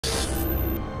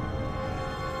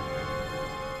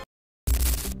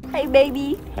Hi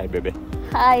baby. Hi baby.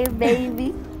 Hi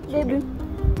baby. Baby.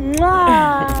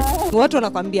 Watu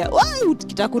wanakuambia, "Why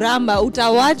kitakuramba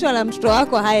utawachwa na mtoto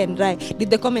wako high and dry." Did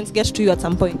the comments get to you at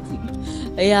some point?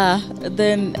 Yeah,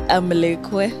 then I'm like,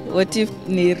 what if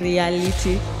ni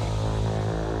reality?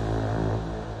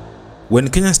 When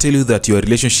Kenyans tell you that your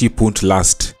relationship won't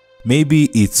last, maybe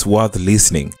it's worth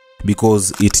listening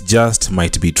because it just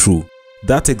might be true.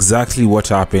 That's exactly what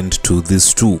happened to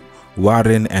these two,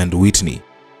 Warren and Whitney.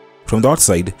 From the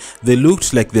outside, they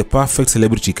looked like the perfect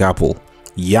celebrity couple,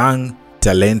 young,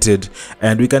 talented,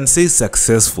 and we can say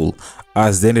successful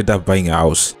as they ended up buying a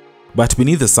house. But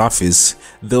beneath the surface,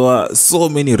 there were so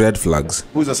many red flags.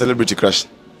 Who's a celebrity crush?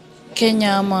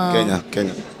 Kenya.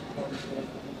 Kenya.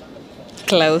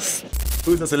 Klaus.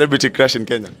 Who's a celebrity crush in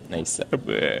Kenya? Nice.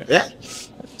 Yeah?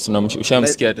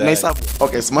 Ushamsikia tayari. Nice.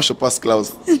 Okay, smash or pass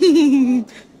Klaus.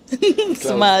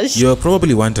 Smash. You're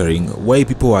probably wondering why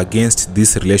people were against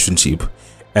this relationship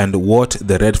and what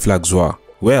the red flags were.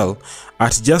 Well,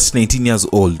 at just 19 years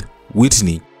old,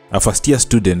 Whitney, a first-year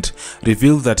student,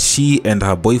 revealed that she and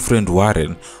her boyfriend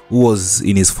Warren, who was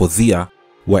in his fourth year,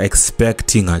 were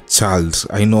expecting a child.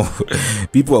 I know,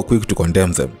 people were quick to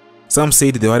condemn them. Some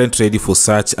said they weren't ready for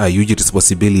such a huge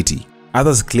responsibility.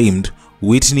 Others claimed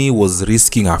Whitney was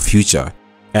risking her future,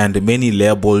 and many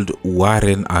labeled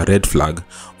Warren a red flag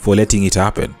for letting it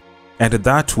happen. And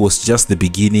that was just the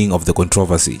beginning of the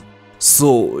controversy.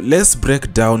 So let's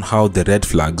break down how the red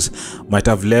flags might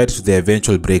have led to the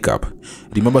eventual breakup.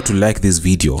 Remember to like this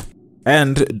video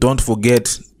and don't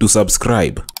forget to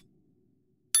subscribe.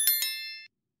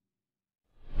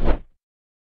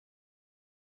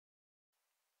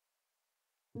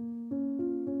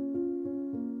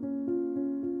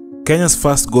 Kenyans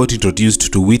first got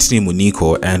introduced to Whitney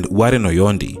Muniko and Warren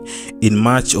Oyondi in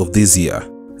March of this year.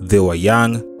 They were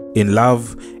young, in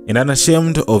love, and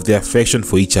unashamed of their affection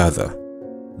for each other.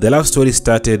 The love story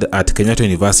started at Kenyatta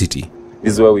University.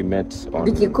 This is where we met on.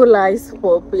 Nikikula ice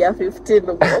pop ya 15.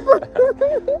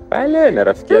 Pale na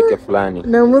rafiki yake fulani.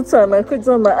 Na mtu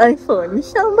anakuja na iPhone.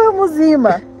 Shamba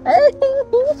mzima.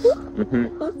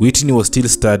 Whitney was still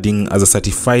studying as a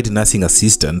certified nursing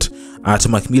assistant at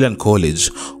Macmillan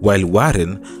College, while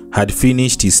Warren had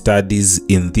finished his studies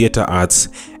in theatre arts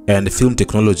and film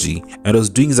technology and was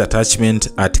doing his attachment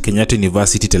at Kenyatta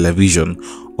University Television,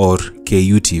 or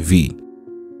KUTV.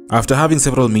 After having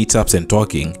several meetups and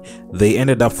talking, they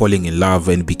ended up falling in love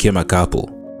and became a couple.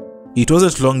 It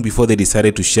wasn't long before they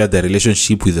decided to share their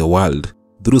relationship with the world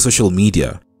through social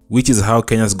media, which is how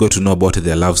Kenyans got to know about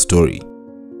their love story.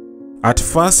 At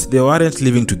first, they weren't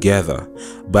living together,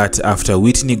 but after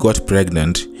Whitney got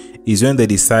pregnant is when they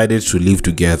decided to live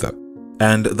together.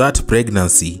 And that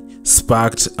pregnancy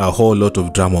sparked a whole lot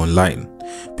of drama online.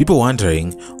 People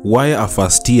wondering why a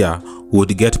first year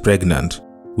would get pregnant.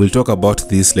 We'll talk about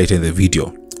this later in the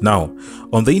video. Now,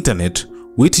 on the internet,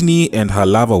 Whitney and her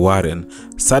lover Warren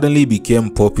suddenly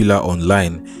became popular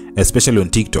online, especially on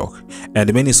TikTok,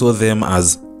 and many saw them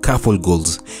as couple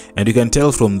goals, and you can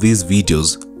tell from these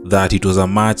videos that it was a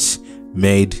match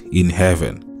made in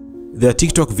heaven. Their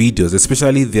TikTok videos,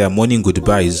 especially their morning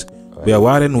goodbyes, where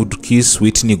Warren would kiss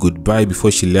Whitney goodbye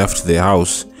before she left the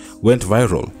house, went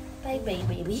viral. Bye bye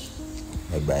baby.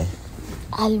 Bye bye.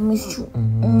 I'll miss you.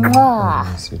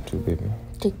 I miss you too, baby.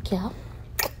 Take care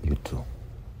You too.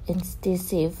 and stay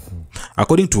safe.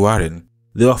 According to Warren,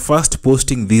 they were first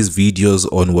posting these videos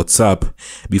on WhatsApp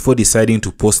before deciding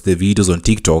to post the videos on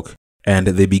TikTok, and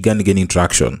they began gaining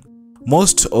traction.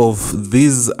 Most of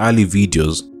these early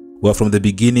videos were from the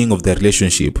beginning of their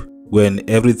relationship, when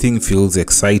everything feels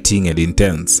exciting and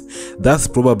intense. That's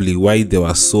probably why they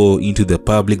were so into the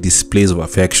public displays of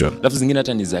affection. Alafu zingine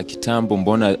hata ni za kitambo,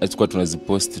 mbona atakuwa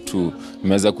tunazipost tu.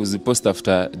 Nimeweza kuzipost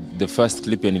after the first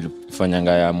clip ya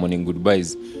nilifanyanga ya morning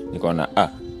goodbyes. Nikaona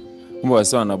kumbe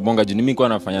wasio wanabonga juu mimi kwa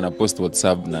nafanya na post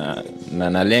WhatsApp na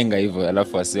nalenga hivyo,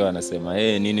 alafu wasio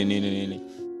wanasema nini.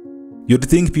 You'd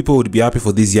think people would be happy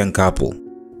for this young couple,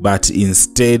 but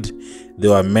instead they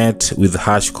were met with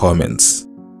harsh comments.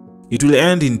 It will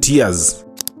end in tears.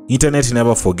 Internet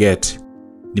never forget.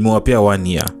 Nimewapea 1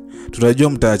 year. Tutajua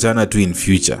mtaachana tu in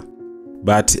future.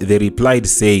 But they replied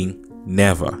saying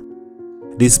never.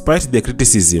 Despite the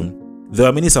criticism, there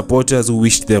were many supporters who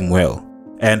wished them well,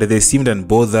 and they seemed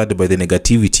unbothered by the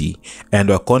negativity and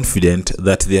were confident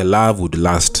that their love would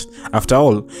last. After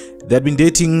all, they had been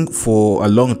dating for a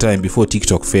long time before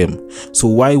TikTok fame, so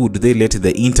why would they let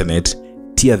the internet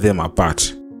tear them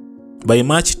apart? By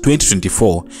March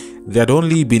 2024, they had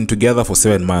only been together for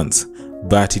 7 months,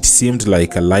 but it seemed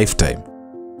like a lifetime.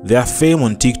 Their fame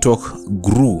on TikTok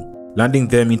grew, landing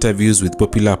them interviews with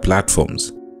popular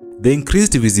platforms. The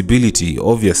increased visibility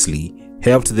obviously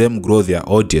helped them grow their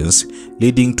audience,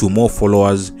 leading to more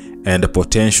followers and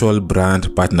potential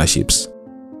brand partnerships.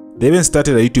 They even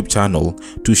started a YouTube channel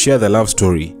to share the love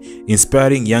story,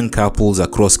 inspiring young couples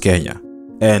across Kenya,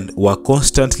 and were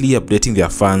constantly updating their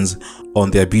fans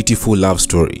on their beautiful love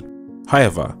story.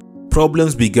 However,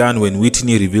 problems began when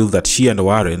Whitney revealed that she and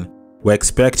Warren were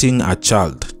expecting a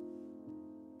child.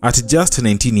 At just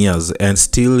 19 years and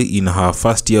still in her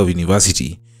first year of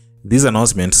university, this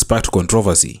announcement sparked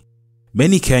controversy.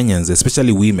 Many Kenyans,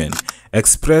 especially women,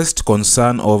 expressed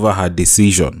concern over her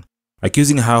decision,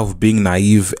 accusing her of being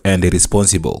naive and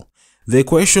irresponsible. They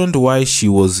questioned why she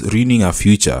was ruining her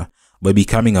future by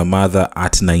becoming a mother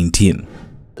at 19.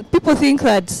 People think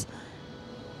that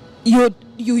you're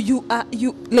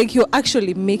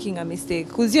actually making a mistake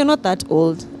because you're not that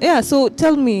old. Yeah, so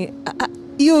tell me,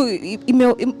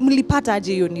 mlipata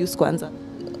aje hiyo news kwanza?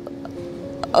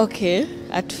 Okay,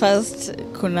 at first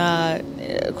kuna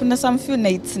some few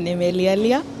nights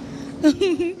nimelialia.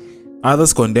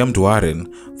 Others condemned Warren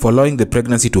for allowing the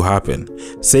pregnancy to happen,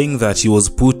 saying that she was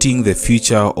putting the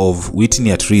future of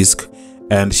Whitney at risk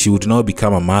and she would now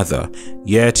become a mother,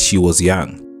 yet she was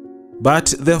young.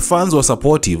 But their fans were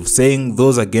supportive, saying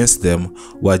those against them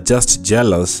were just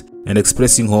jealous and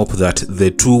expressing hope that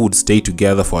the two would stay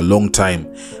together for a long time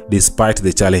despite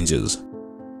the challenges.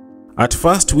 At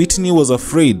first, Whitney was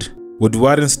afraid would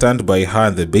Warren stand by her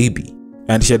and the baby,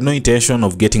 and she had no intention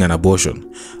of getting an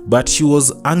abortion, but she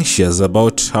was anxious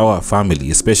about how her family,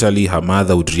 especially her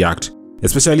mother, would react,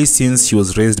 especially since she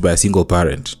was raised by a single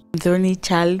parent. The only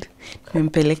child,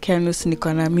 nimempelekea nusu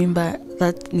niko na mimba,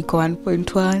 that niko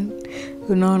 1.1,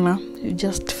 unaona, you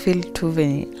just feel too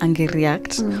very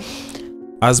ange-react.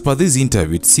 As per this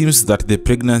interview, it seems that the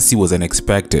pregnancy was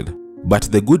unexpected,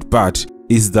 but the good part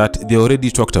is that they already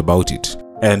talked about it,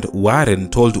 and Warren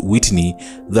told Whitney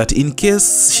that in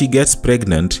case she gets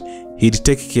pregnant, he'd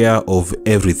take care of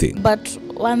everything. But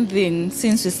one thing,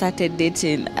 since we started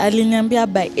dating, aliniambia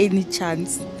by any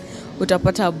chance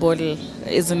utapata ball,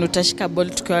 utashika ball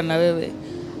tukiwa na wewe,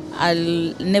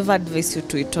 I'll never advise you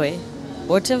to itoe.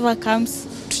 Whatever comes,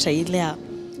 tutailea.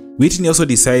 Whitney also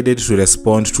decided to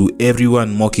respond to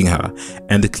everyone mocking her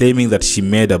and claiming that she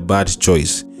made a bad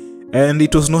choice. And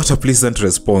it was not a pleasant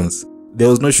response. There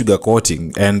was no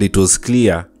sugarcoating, and it was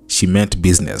clear she meant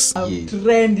business. I'm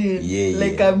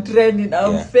trending, I'm trending,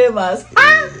 I'm famous.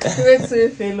 It makes me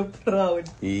feel proud.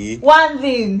 One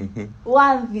thing,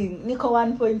 niko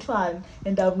 1.1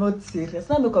 and I'm not serious.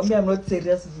 Na nikwambia I'm not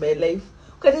serious with my life.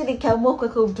 Kwa nini nikiamua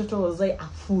kuweka mtoto wazae a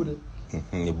fool?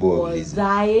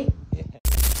 Wazae.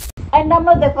 And I'm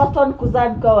not the first one kuzaa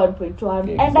kwa 1.1.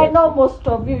 Exactly. And I know most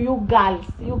of you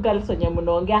girls wenye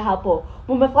mnaongea hapo,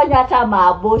 mmefanya hata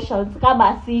ma-abortions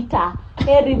kama 6.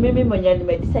 Heri mimi mwenye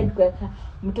nimedecide kuweka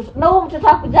mtoto. Na huyo mtoto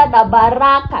akuja na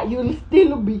baraka, you'll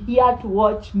still be here to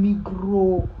watch me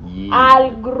grow.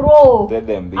 I'll grow.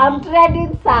 I'm trending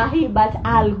sahi, but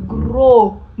I'll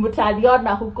grow.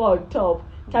 Mtaliona huko on top.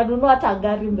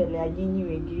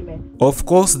 Of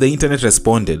course, the internet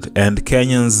responded, and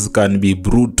Kenyans can be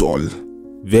brutal,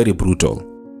 very brutal.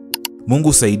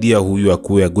 Mungu saidia huyu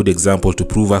akuwe a good example to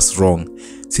prove us wrong.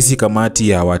 Sisi kamati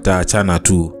ya wataachana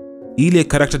tu. Ile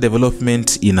character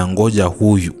development inangoja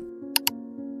huyu.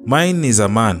 Mine is a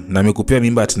man na amekupea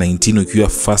mimba at 19 ukiwa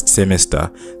first semester,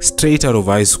 straight out of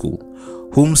high school.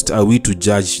 Whomst are we to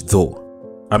judge though?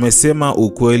 Amesema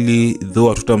ukweli though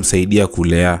hatutamsaidia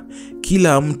kulea.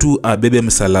 Kila mtu abebe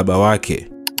msalaba wake.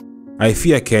 I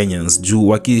fear Kenyans juu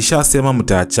wakishasema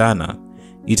mtaachana,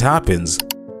 it happens.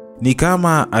 Ni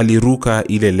kama aliruka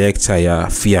ile lecture ya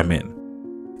Fear Men.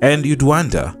 And you'd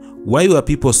wonder, why were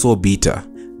people so bitter?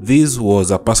 This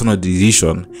was a personal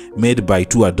decision made by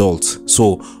two adults,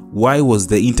 so why was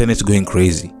the internet going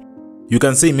crazy? You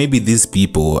can say maybe these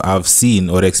people have seen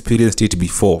or experienced it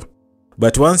before.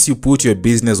 But once you put your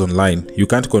business online, you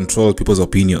can't control people's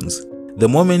opinions. The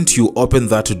moment you open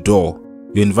that door,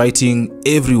 you're inviting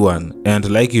everyone, and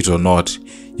like it or not,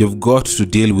 you've got to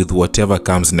deal with whatever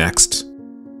comes next.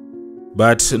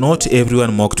 But not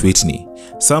everyone mocked Whitney.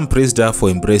 Some praised her for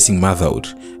embracing motherhood,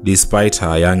 despite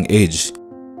her young age.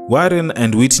 Warren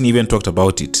and Whitney even talked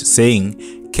about it, saying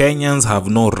Kenyans have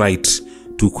no right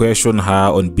to question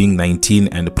her on being 19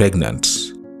 and pregnant.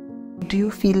 Do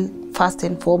you feel, first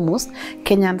and foremost,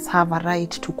 Kenyans have a right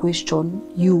to question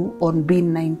you on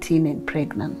being 19 and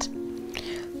pregnant?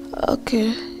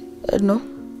 Okay, no.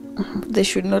 They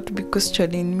should not be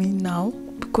questioning me now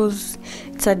because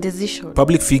it's a decision.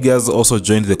 Public figures also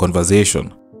joined the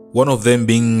conversation, one of them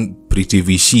being Pretty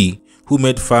Vichy, who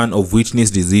made fun of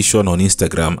Whitney's decision on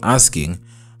Instagram, asking,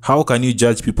 How can you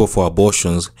judge people for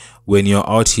abortions when you're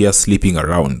out here sleeping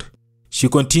around? She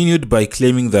continued by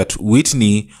claiming that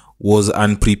Whitney was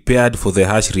unprepared for the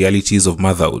harsh realities of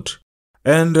motherhood.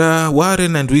 And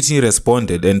Warren and Whitney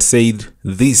responded and said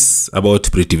this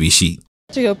about Pretty Vichy.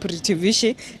 Pretty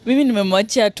Vichy, mimi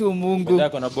nimemwachia tu Mungu.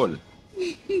 Ndako na ball.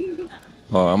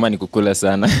 Ama ni kukula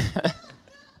sana.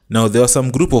 Now, there was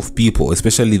some group of people,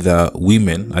 especially the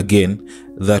women, again,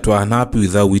 that were unhappy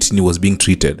with how Whitney was being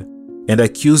treated and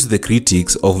accused the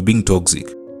critics of being toxic.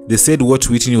 They said what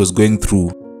Whitney was going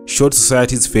through showed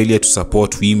society's failure to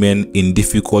support women in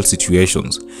difficult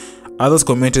situations. Others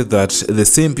commented that the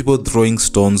same people throwing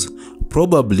stones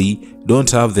probably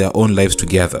don't have their own lives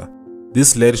together.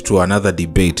 This led to another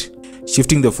debate,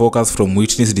 shifting the focus from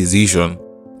Whitney's decision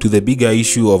to the bigger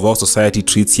issue of how society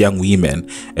treats young women,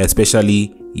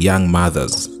 especially young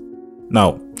mothers.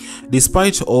 Now,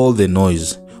 despite all the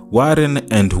noise, Warren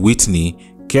and Whitney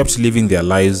kept living their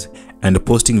lives and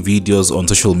posting videos on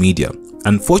social media.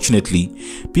 Unfortunately,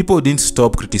 people didn't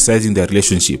stop criticizing their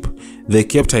relationship. They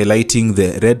kept highlighting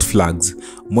the red flags,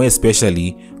 more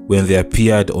especially when they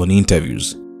appeared on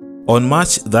interviews. On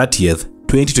March 30th,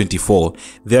 2024,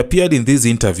 they appeared in this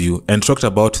interview and talked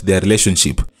about their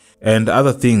relationship and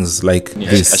other things like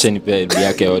this. Help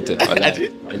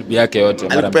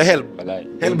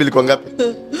ilikuwa ngapi?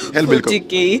 Help ilikuwa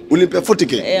 40K. Ulipea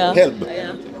 40K? Yeah.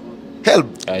 Help.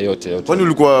 Yote. Kwani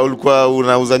ulikuwa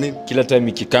unauza nini? Kila time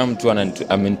ikikaa mtu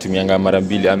amenitumianga mara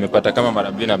mbili, amepata kama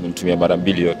mara mbili na amenitumia mara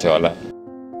mbili yote wala.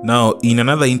 Now, in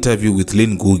another interview with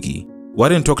Lynn Ngugi,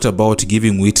 Warren talked about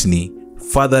giving Whitney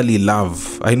fatherly love.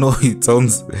 I know it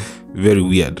sounds very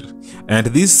weird. And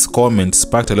this comment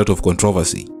sparked a lot of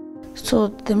controversy. So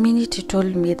the minute he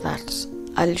told me that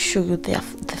I'll show you the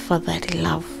fatherly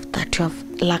love that you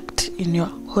have lacked in your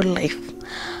whole life,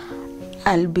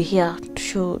 I'll be here to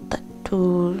show that,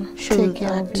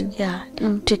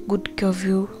 take good care of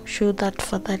you, show that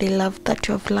fatherly love that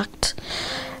you have lacked.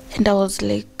 And I was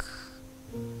like,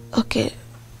 okay,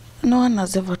 no one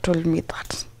has ever told me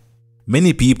that.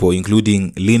 Many people,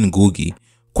 including Lynn Ngugi,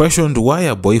 questioned why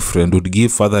a boyfriend would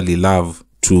give fatherly love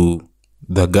to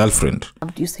the girlfriend.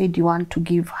 You said you want to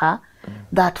give her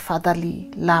that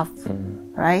fatherly love,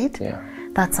 right? Yeah.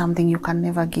 That's something you can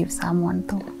never give someone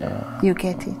though. Yeah. You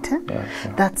get it? Yeah.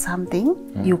 That's something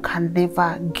you can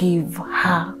never give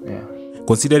her. Yeah.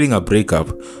 Considering a breakup,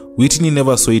 Whitney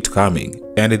never saw it coming.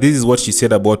 And this is what she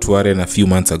said about Warren a few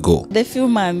months ago. The few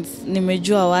months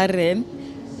nimejua Warren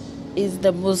is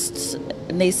the most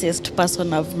nicest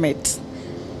person I've met.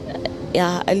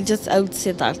 Yeah, I would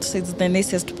say that it's the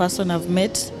nicest person I've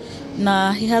met.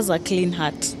 Nah, he has a clean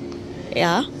heart.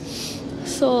 Yeah.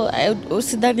 So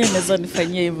usidhani anaweza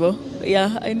nifanyia hivyo.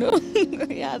 Yeah, I know.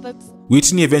 Yeah, that's.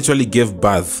 Whitney eventually gave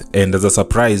birth, and as a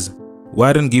surprise,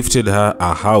 Warren gifted her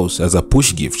a house as a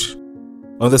push gift.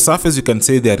 On the surface, you can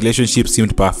say their relationship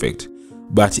seemed perfect,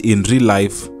 but in real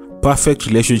life, perfect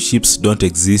relationships don't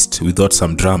exist without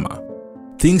some drama.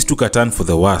 Things took a turn for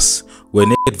the worse when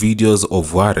naked videos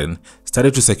of Warren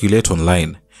started to circulate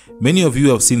online. Many of you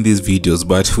have seen these videos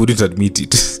but wouldn't admit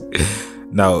it.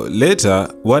 Now, later,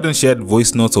 Warren shared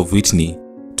voice notes of Whitney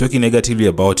talking negatively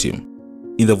about him.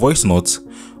 In the voice notes,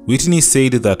 Whitney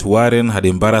said that Warren had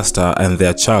embarrassed her and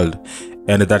their child,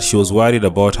 and that she was worried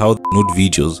about how the nude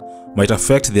videos might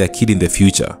affect their kid in the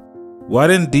future.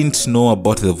 Warren didn't know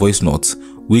about the voice notes,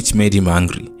 which made him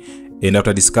angry, and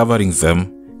after discovering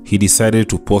them, he decided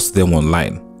to post them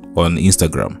online on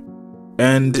Instagram.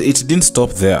 And it didn't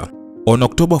stop there. On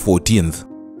October 14th,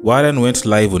 Warren went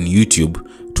live on YouTube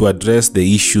to address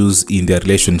the issues in their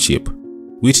relationship.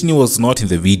 Whitney was not in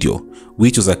the video,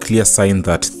 which was a clear sign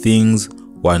that things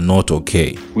were not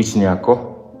okay. Whitney yako?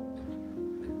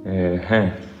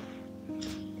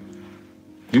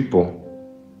 Yupo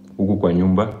huku kwa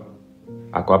nyumba.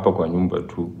 Ako hapa kwa nyumba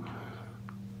tu.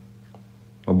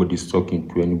 Nobody's talking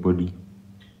to anybody.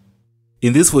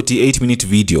 In this 48-minute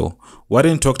video,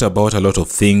 Warren talked about a lot of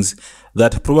things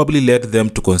that probably led them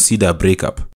to consider a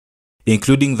breakup,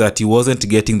 including that he wasn't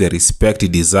getting the respect he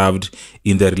deserved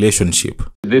in the relationship.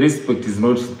 The respect is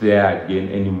not there again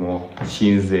anymore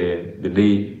since the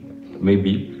day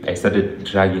maybe I started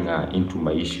dragging her into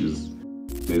my issues.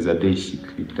 There's a day she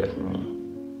clicked at me.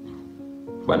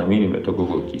 Bwana mimi nimetoka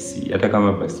huko Kisii. Hata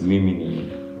kama basi mimi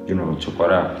ni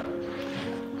chokora.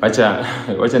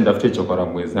 Wacha nitafute chokora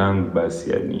mwenzangu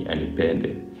basi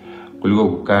anipende. Kuliko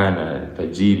kukaa na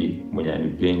tajiri mwenye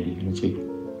anipendi.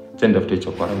 Wacha nitafute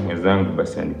chokora mwenzangu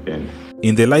basi anipende.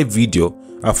 In the live video,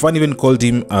 a fan even called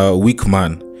him a weak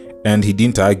man, and he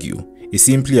didn't argue. He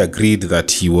simply agreed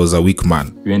that he was a weak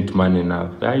man. You ain't man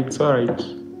enough. Yeah, it's alright.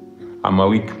 I'm a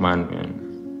weak man, man.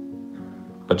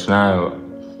 but nayo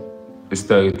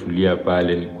sitaki tulia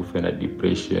pale nikufe na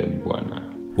depression bwana.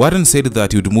 Warren said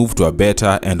that he would move to a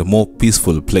better and more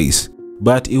peaceful place,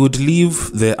 but he would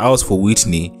leave the house for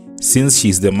Whitney since she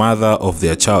is the mother of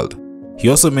their child. He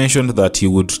also mentioned that he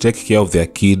would take care of their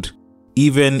kid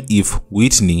even if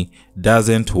Whitney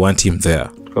doesn't want him there.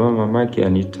 Kama mamake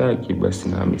anitaki basi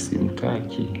na mimi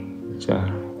simtaki.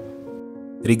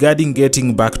 Regarding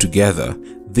getting back together,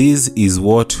 this is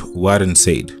what Warren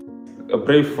said.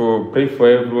 Pray for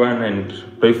everyone and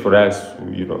pray for us,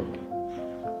 you know.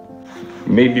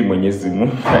 Maybe Mwenyezi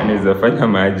Mungu anaweza fanya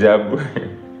maajabu.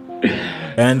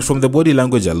 And from the body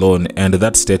language alone and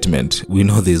that statement, we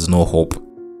know there is no hope.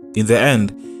 In the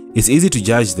end, it's easy to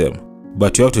judge them,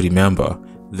 but you have to remember,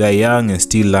 they're young and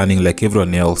still learning like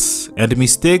everyone else, and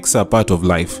mistakes are part of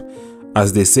life.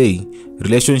 As they say,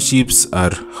 relationships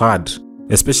are hard,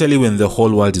 especially when the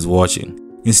whole world is watching.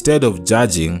 Instead of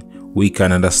judging, we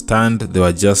can understand they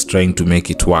were just trying to make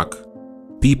it work.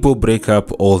 People break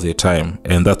up all the time,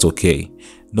 and that's okay.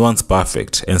 No one's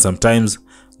perfect, and sometimes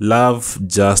love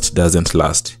just doesn't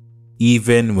last,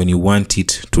 even when you want it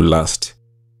to last.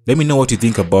 Let me know what you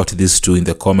think about these two in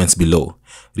the comments below.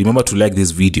 Remember to like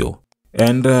this video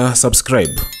and subscribe.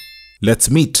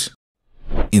 Let's meet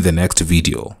in the next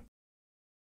video.